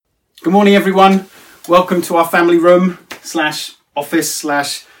Good morning, everyone. Welcome to our family room slash office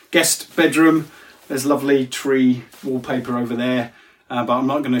slash guest bedroom. There's lovely tree wallpaper over there, but I'm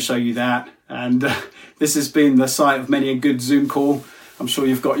not going to show you that. And this has been the site of many a good Zoom call. I'm sure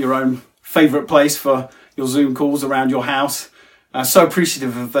you've got your own favourite place for your Zoom calls around your house. So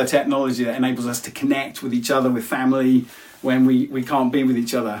appreciative of the technology that enables us to connect with each other, with family, when we can't be with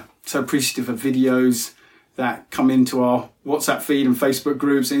each other. So appreciative of videos that come into our WhatsApp feed and Facebook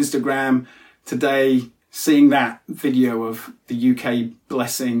groups, Instagram. Today, seeing that video of the UK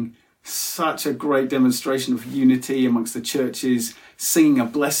blessing, such a great demonstration of unity amongst the churches, singing a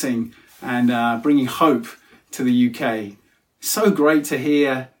blessing and bringing hope to the UK. So great to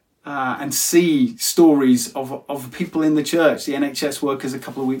hear and see stories of people in the church, the NHS workers a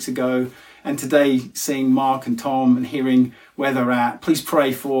couple of weeks ago, and today seeing Mark and Tom and hearing where they're at. Please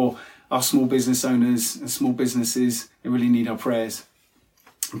pray for our small business owners and small businesses. They really need our prayers.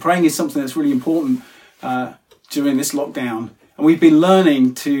 And praying is something that's really important during this lockdown. And we've been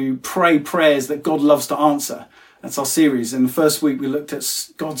learning to pray prayers that God loves to answer. That's our series. And the first week we looked at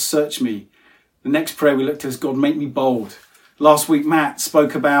God search me. The next prayer we looked at is God make me bold. Last week Matt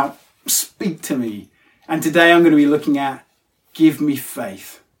spoke about speak to me. And today I'm going to be looking at give me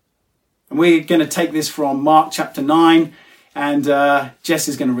faith. And we're going to take this from Mark chapter 9. And Jess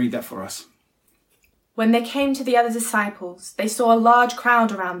is going to read that for us. When they came to the other disciples, they saw a large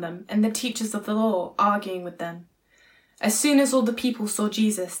crowd around them and the teachers of the law arguing with them. As soon as all the people saw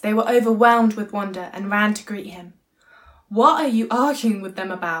Jesus, they were overwhelmed with wonder and ran to greet him. "What are you arguing with them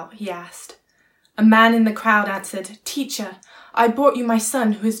about?" he asked. A man in the crowd answered, "Teacher, I brought you my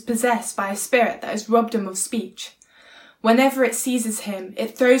son who is possessed by a spirit that has robbed him of speech. Whenever it seizes him,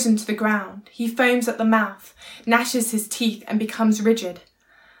 it throws him to the ground. He foams at the mouth, gnashes his teeth, and becomes rigid.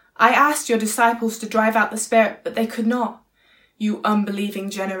 I asked your disciples to drive out the spirit, but they could not." "You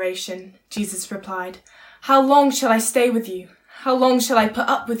unbelieving generation," Jesus replied. "How long shall I stay with you? How long shall I put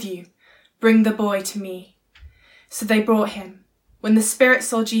up with you? Bring the boy to me." So they brought him. When the spirit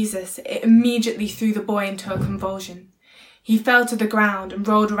saw Jesus, it immediately threw the boy into a convulsion. He fell to the ground and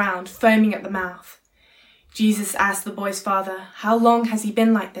rolled around, foaming at the mouth. Jesus asked the boy's father, "How long has he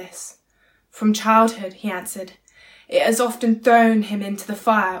been like this?" "From childhood," he answered. "It has often thrown him into the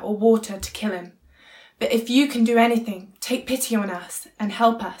fire or water to kill him. But if you can do anything, take pity on us and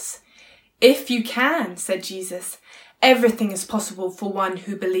help us." "If you can," said Jesus, "everything is possible for one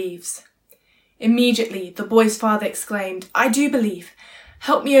who believes." Immediately, the boy's father exclaimed, "I do believe.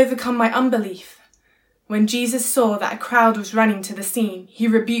 Help me overcome my unbelief." When Jesus saw that a crowd was running to the scene, he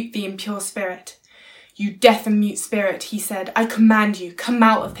rebuked the impure spirit. "You deaf and mute spirit," he said, "I command you, come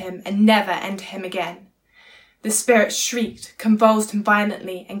out of him and never enter him again." The spirit shrieked, convulsed him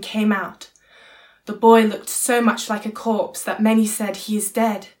violently, and came out. The boy looked so much like a corpse that many said, "He is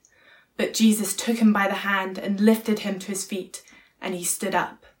dead." But Jesus took him by the hand and lifted him to his feet, and he stood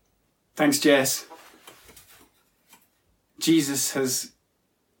up. Thanks, Jess. Jesus has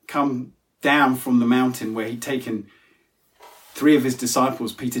come down from the mountain where he'd taken 3 of his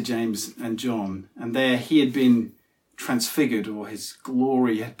disciples, Peter, James and John, and there he had been transfigured, or his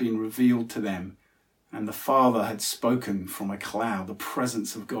glory had been revealed to them, and the Father had spoken from a cloud. The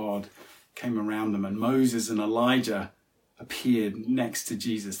presence of God came around them, and Moses and Elijah appeared next to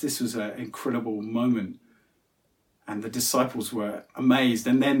Jesus. This was an incredible moment, and the disciples were amazed.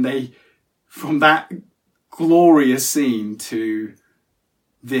 And then they, from that glorious scene to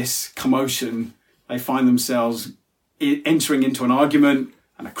this commotion, they find themselves entering into an argument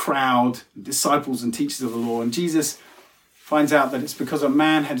and a crowd, disciples and teachers of the law. And Jesus finds out that it's because a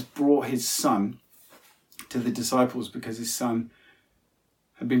man had brought his son to the disciples because his son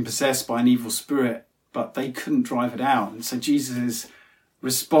had been possessed by an evil spirit, but they couldn't drive it out. And so Jesus'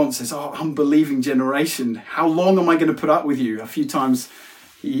 response is, "Oh, unbelieving generation, how long am I going to put up with you?" A few times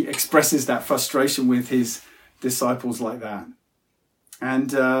he expresses that frustration with his disciples like that.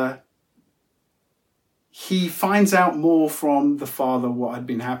 And he finds out more from the Father what had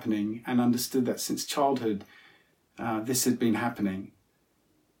been happening, and understood that since childhood this had been happening.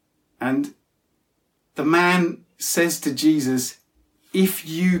 And the man says to Jesus, "If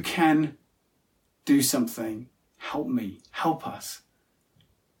you can do something, help me, help us."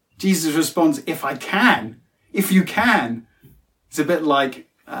 Jesus responds, "If I can, if you can." It's a bit like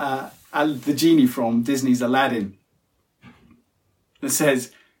the genie from Disney's Aladdin that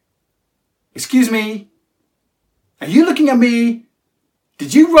says, "Excuse me, are you looking at me?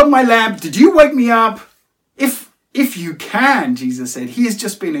 Did you rub my lamp? Did you wake me up? If you can," Jesus said. He has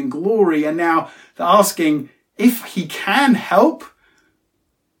just been in glory, and now they're asking if he can help.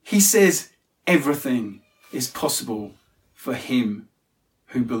 He says everything is possible for him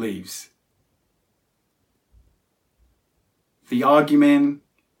who believes. The argument,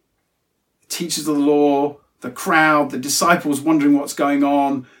 teachers of the law, the crowd, the disciples wondering what's going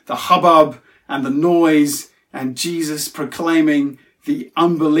on, the hubbub and the noise, and Jesus proclaiming the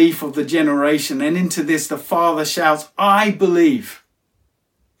unbelief of the generation. And into this, the Father shouts, I believe.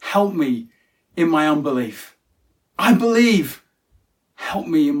 Help me in my unbelief. I believe. Help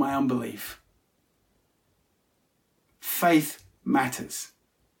me in my unbelief. Faith matters.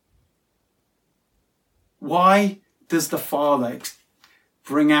 Why does the Father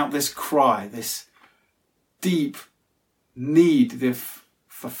bring out this cry, this deep need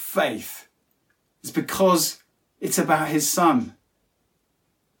for faith? It's because it's about his Son.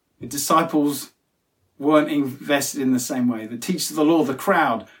 The disciples weren't invested in the same way. The teachers of the law, the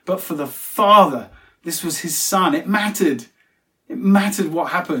crowd. But for the Father, this was his Son. It mattered. It mattered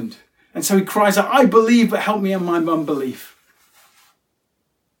what happened. And so he cries out, I believe, but help me in my unbelief.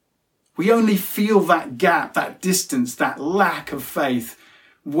 We only feel that gap, that distance, that lack of faith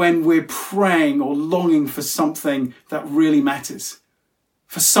when we're praying or longing for something that really matters.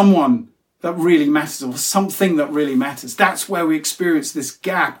 For someone that really matters, or something that really matters. That's where we experience this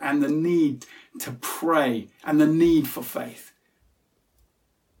gap and the need to pray and the need for faith.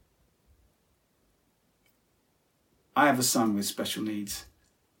 I have a son with special needs,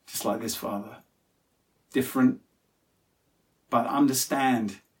 just like this father. Different, but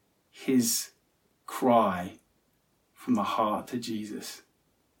understand his cry from the heart to Jesus.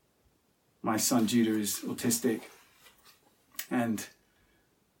 My son Judah is autistic, and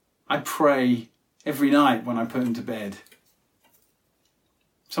I pray every night when I put him to bed.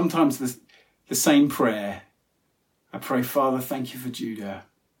 Sometimes the same prayer. I pray, Father, thank you for Judah.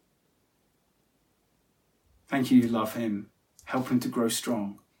 Thank you love him. Help him to grow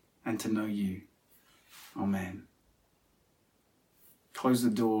strong and to know you. Amen. Close the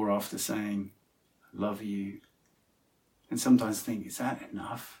door after saying, I love you. And sometimes think, is that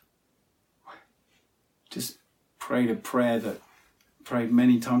enough? Just prayed a prayer that I prayed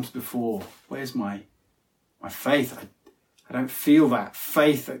many times before. Where's my faith? I don't feel that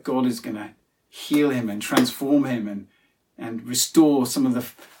faith that God is going to heal him and transform him and restore some of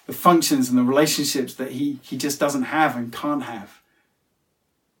the functions and the relationships that he just doesn't have and can't have.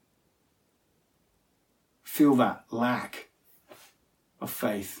 Feel that lack of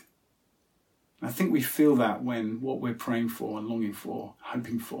faith. And I think we feel that when what we're praying for and longing for,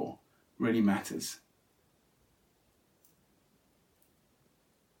 hoping for, really matters.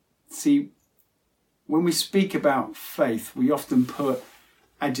 See, when we speak about faith, we often put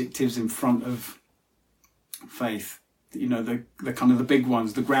adjectives in front of faith. You know, the kind of the big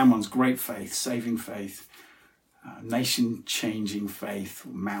ones, the grand ones: great faith, saving faith, nation-changing faith,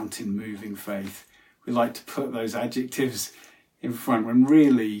 mountain-moving faith. We like to put those adjectives in front when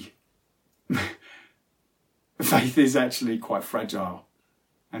really faith is actually quite fragile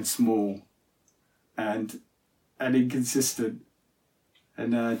and small and inconsistent.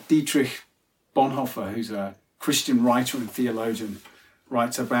 And Dietrich Bonhoeffer, who's a Christian writer and theologian,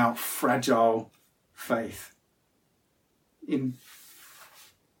 writes about fragile faith. In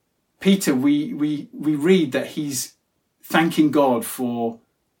Peter, we read that he's thanking God for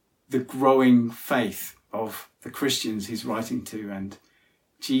the growing faith of the Christians he's writing to, and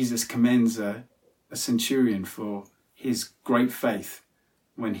Jesus commends a centurion for his great faith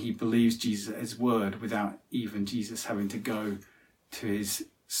when he believes Jesus at his word without even Jesus having to go to his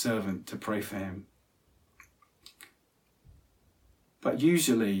servant to pray for him. But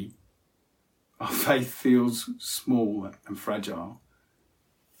usually our faith feels small and fragile.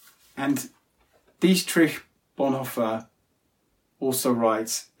 And Dietrich Bonhoeffer also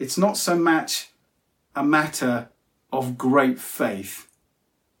writes, it's not so much a matter of great faith,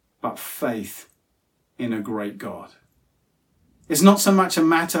 but faith in a great God. It's not so much a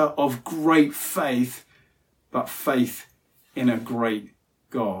matter of great faith, but faith in a great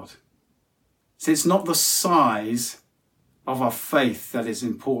God. So it's not the size of our faith that is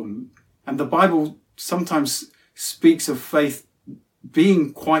important. And the Bible sometimes speaks of faith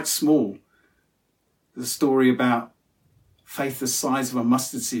being quite small. The story about faith the size of a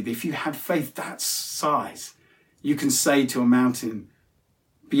mustard seed. If you had faith that size, you can say to a mountain,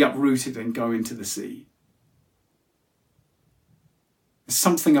 be uprooted and go into the sea. There's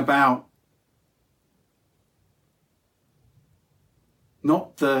something about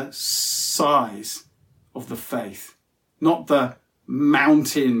not the size of the faith, not the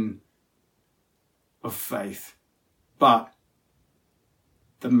mountain of faith, but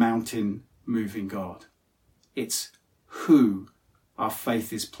the mountain moving God. It's who our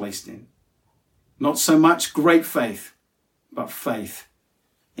faith is placed in. Not so much great faith, but faith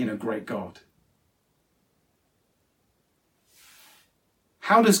in a great God.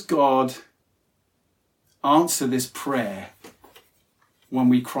 How does God answer this prayer when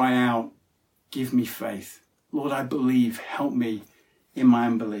we cry out, give me faith? Lord, I believe, help me in my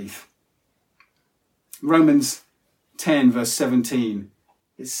unbelief. Romans 10 verse 17,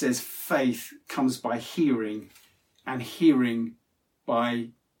 it says faith comes by hearing and hearing by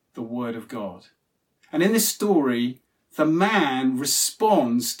the word of God. And in this story, the man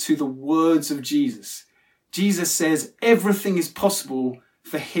responds to the words of Jesus. Jesus says everything is possible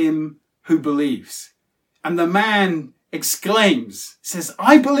for him who believes. And the man exclaims, says,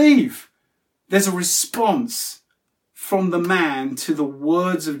 I believe. There's a response from the man to the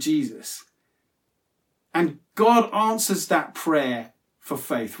words of Jesus. And God answers that prayer for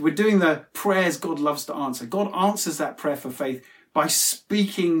faith. We're doing the prayers God loves to answer. God answers that prayer for faith by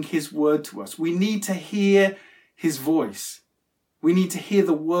speaking his word to us. We need to hear his voice. We need to hear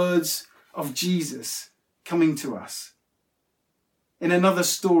the words of Jesus coming to us. In another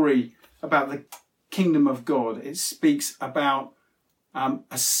story about the kingdom of God, it speaks about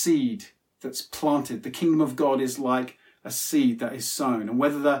a seed that's planted. The kingdom of God is like a seed that is sown. And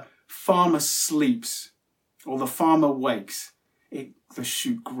whether the farmer sleeps or the farmer wakes, the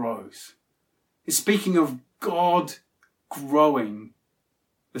shoot grows. It's speaking of God growing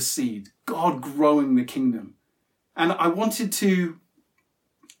the seed, God growing the kingdom. And I wanted to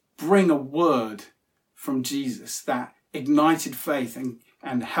bring a word from Jesus that ignited faith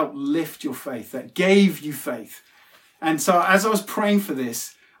and helped lift your faith, that gave you faith. And so as I was praying for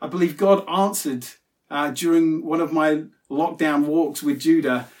this, I believe God answered during one of my lockdown walks with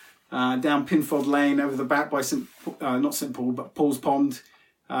Judah down Pinfold Lane over the back by not St. Paul, but Paul's Pond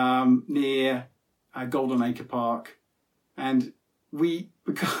near Golden Acre Park. And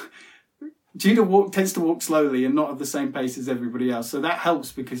Judah tends to walk slowly and not at the same pace as everybody else. So that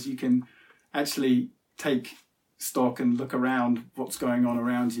helps because you can actually take stock and look around what's going on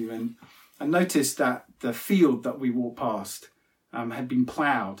around you. And I noticed that the field that we walked past had been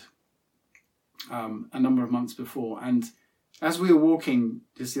ploughed a number of months before. And as we were walking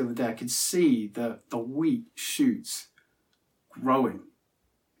just the other day, I could see the wheat shoots growing.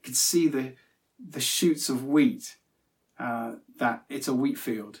 I could see the shoots of wheat, that it's a wheat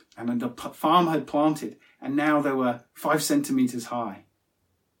field. And the farm had planted, and now they were 5 centimetres high.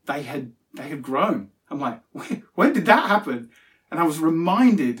 They had grown. I'm like, when did that happen? And I was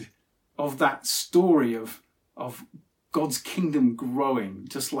reminded of that story of God's kingdom growing,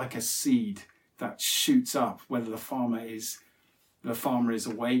 just like a seed that shoots up, whether the farmer is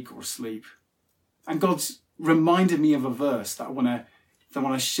awake or asleep. And God's reminded me of a verse that I want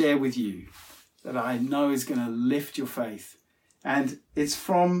to share with you, that I know is going to lift your faith. And it's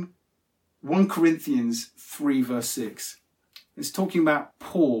from 1 Corinthians 3 verse 6. It's talking about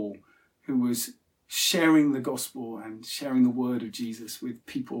Paul, who was sharing the gospel and sharing the word of Jesus with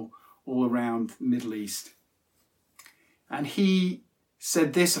people all around the Middle East. And he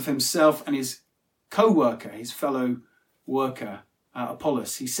said this of himself and his co-worker, his fellow worker,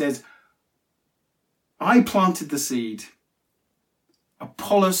 Apollos. He says, I planted the seed,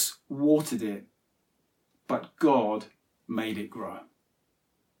 Apollos watered it, but God made it grow.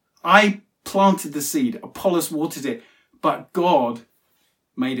 I planted the seed, Apollos watered it, but God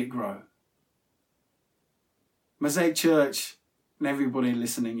made it grow. Mosaic Church and everybody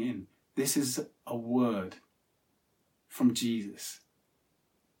listening in, this is a word from Jesus.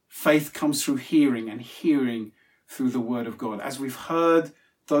 Faith comes through hearing, and hearing through the word of God. As we've heard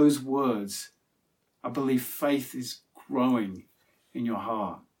those words, I believe faith is growing in your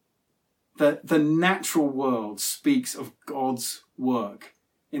heart. The natural world speaks of God's work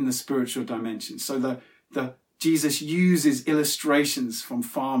in the spiritual dimension. So Jesus uses illustrations from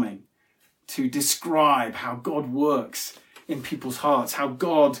farming to describe how God works in people's hearts, how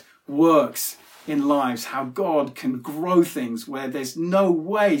God works in lives, how God can grow things where there's no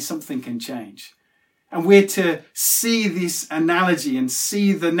way something can change. And we're to see this analogy and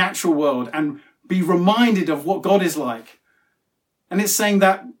see the natural world and be reminded of what God is like. And it's saying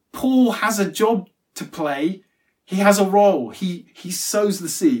that Paul has a job to play. He has a role. He sows the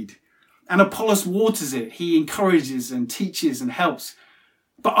seed. And Apollos waters it. He encourages and teaches and helps.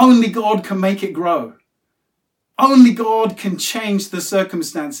 But only God can make it grow. Only God can change the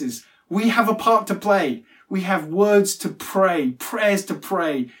circumstances. We have a part to play. We have words to pray, prayers to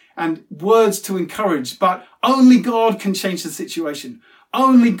pray, and words to encourage. But only God can change the situation.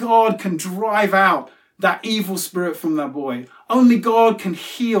 Only God can drive out that evil spirit from that boy. Only God can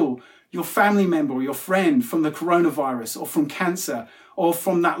heal your family member or your friend from the coronavirus or from cancer or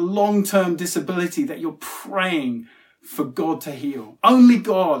from that long-term disability that you're praying for God to heal. Only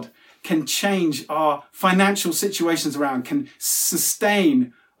God can change our financial situations around, can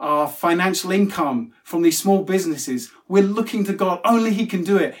sustain our financial income from these small businesses. We're looking to God. Only He can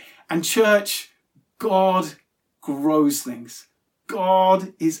do it. And church, God grows things.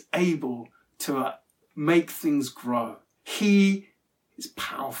 God is able to make things grow. He is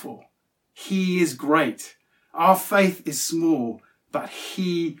powerful. He is great. Our faith is small, but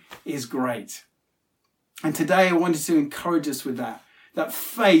He is great. And today I wanted to encourage us with that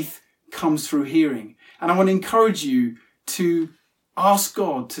faith comes through hearing. And I want to encourage you to ask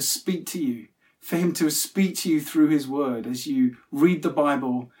God to speak to you, for Him to speak to you through His word as you read the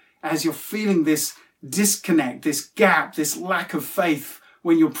Bible, as you're feeling this disconnect, this gap, this lack of faith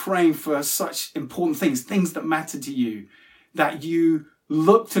when you're praying for such important things that matter to you, that you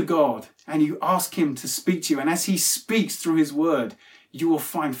look to God and you ask Him to speak to you. And as He speaks through His word, you will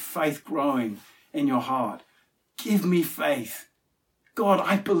find faith growing in your heart. Give me faith. God,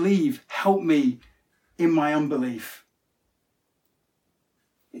 I believe. Help me in my unbelief.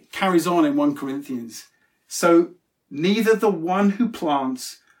 It carries on in 1 Corinthians. So neither the one who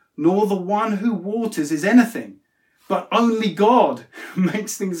plants nor the one who waters is anything, but only God who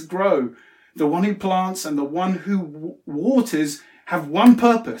makes things grow. The one who plants and the one who waters have one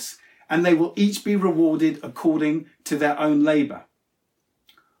purpose, and they will each be rewarded according to their own labour.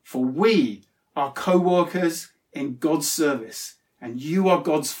 For we are co-workers in God's service, and you are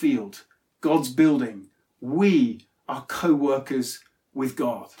God's field, God's building. We are co-workers with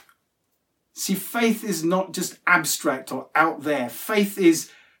God. See, faith is not just abstract or out there. Faith is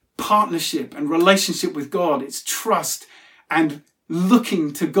partnership and relationship with God. It's trust and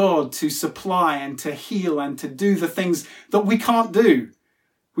looking to God to supply and to heal and to do the things that we can't do.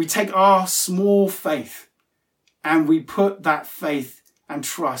 We take our small faith and we put that faith and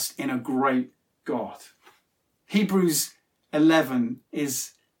trust in a great God. Hebrews 11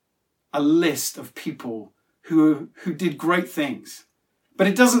 is a list of people who did great things. But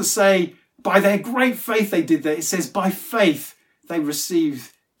it doesn't say by their great faith they did that. It says by faith they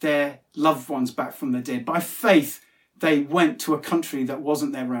received their loved ones back from the dead. By faith they went to a country that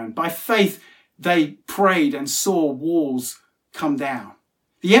wasn't their own. By faith they prayed and saw walls come down.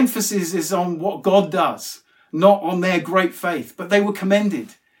 The emphasis is on what God does, not on their great faith, but they were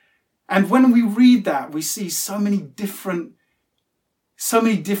commended. And when we read that, we see so many different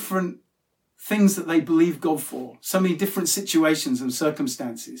things that they believe God for, so many different situations and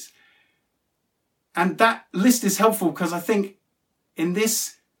circumstances. And that list is helpful because I think in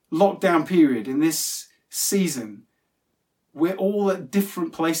this lockdown period, in this season, we're all at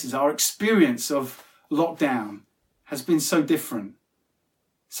different places. Our experience of lockdown has been so different.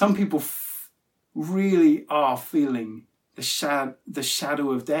 Some people really are feeling the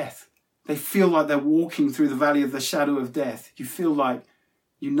shadow of death. They feel like they're walking through the valley of the shadow of death. You feel like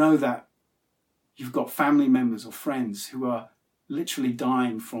you know that you've got family members or friends who are literally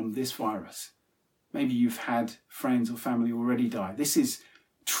dying from this virus. Maybe you've had friends or family already die. This is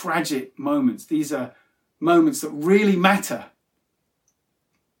tragic moments. These are moments that really matter.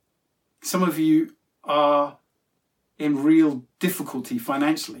 Some of you are in real difficulty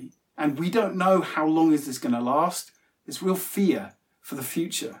financially, and we don't know how long is this going to last. There's real fear for the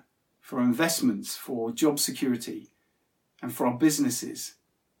future, for our investments, for job security, and for our businesses.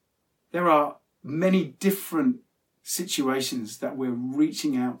 There are many different situations that we're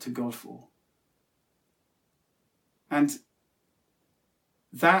reaching out to God for. And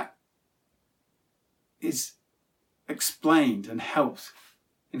that is explained and helped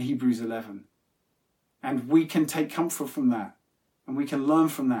in Hebrews 11. And we can take comfort from that. And we can learn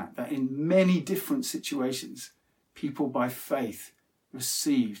from that in many different situations, people by faith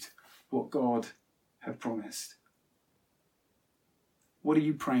received what God had promised. What are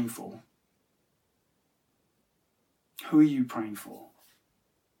you praying for? Who are you praying for?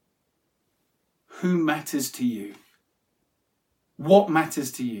 Who matters to you? What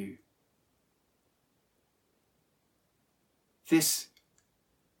matters to you? This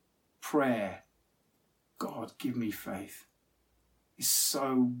prayer, God, give me faith, is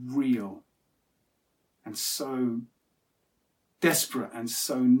so real and so desperate and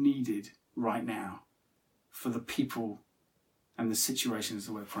so needed right now for the people and the situations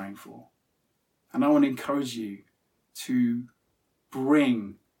that we're praying for. And I want to encourage you to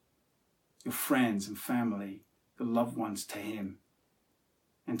bring your friends and family, the loved ones, to Him,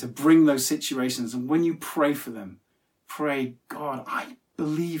 and to bring those situations. And when you pray for them, pray, God, I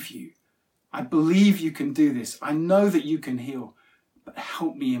believe you. I believe you can do this. I know that you can heal, but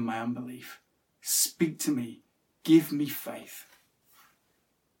help me in my unbelief. Speak to me. Give me faith.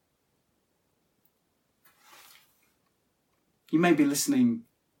 You may be listening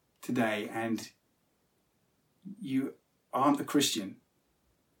today and you aren't a Christian.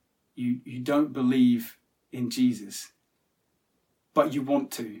 You don't believe in Jesus, but you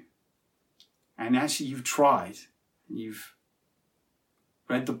want to. And actually you've tried. You've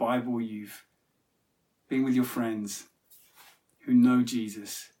read the Bible, you've been with your friends who know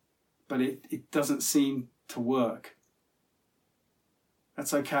Jesus, but it doesn't seem to work.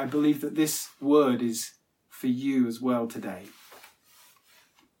 That's okay. I believe that this word is for you as well today.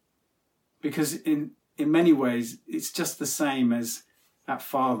 Because in many ways, it's just the same as that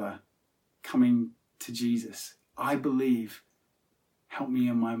father coming to Jesus. I believe, help me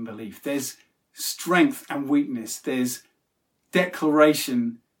in my unbelief. There's strength and weakness. There's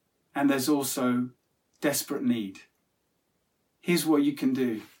declaration, and there's also desperate need. Here's what you can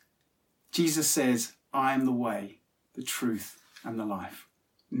do. Jesus says, I am the way, the truth, and the life.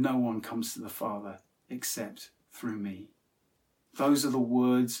 No one comes to the Father except through me. Those are the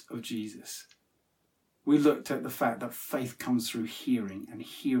words of Jesus. We looked at the fact that faith comes through hearing, and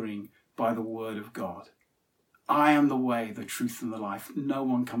hearing by the word of God. I am the way, the truth, and the life. No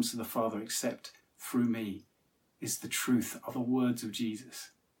one comes to the Father except through me. Is the truth of the words of Jesus.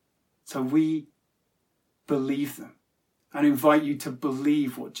 So we believe them. And invite you to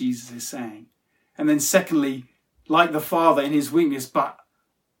believe what Jesus is saying. And then secondly, like the Father in his weakness, but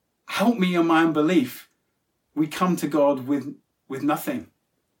help me in my unbelief. We come to God with nothing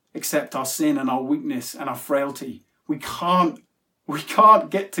except our sin and our weakness and our frailty. We can't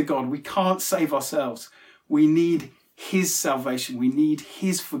get to God. We can't save ourselves. We need his salvation. We need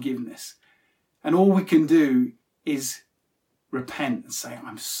his forgiveness. And all we can do is repent and say,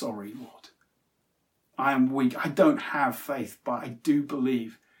 I'm sorry, Lord. I am weak. I don't have faith, but I do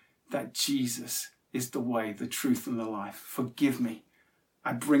believe that Jesus is the way, the truth, and the life. Forgive me.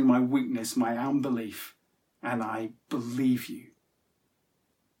 I bring my weakness, my unbelief, and I believe you.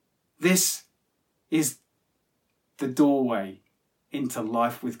 This is the doorway into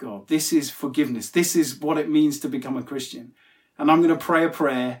life with God. This is forgiveness. This is what it means to become a Christian. And I'm going to pray a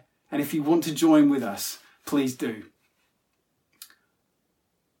prayer. And if you want to join with us, please do.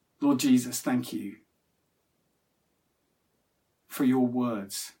 Lord Jesus, thank you for your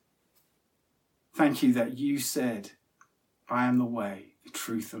words. Thank you that you said, I am the way, the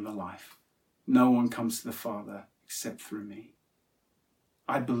truth, and the life. No one comes to the Father except through me.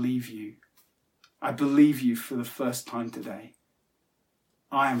 I believe you. I believe you for the first time today.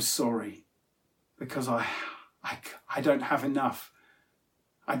 I am sorry because I don't have enough.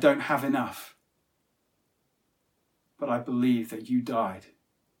 I don't have enough. But I believe that you died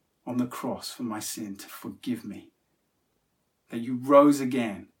on the cross for my sin to forgive me. That you rose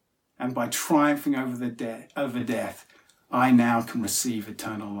again, and by triumphing over death, I now can receive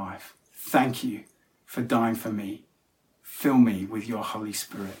eternal life. Thank you for dying for me. Fill me with your Holy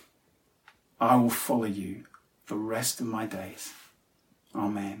Spirit. I will follow you the rest of my days.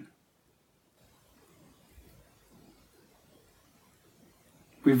 Amen.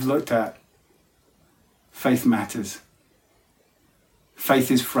 We've looked at faith matters.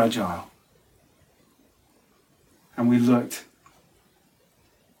 Faith is fragile. And we looked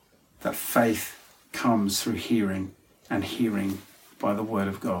that faith comes through hearing, and hearing by the word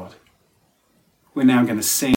of God. We're now going to sing.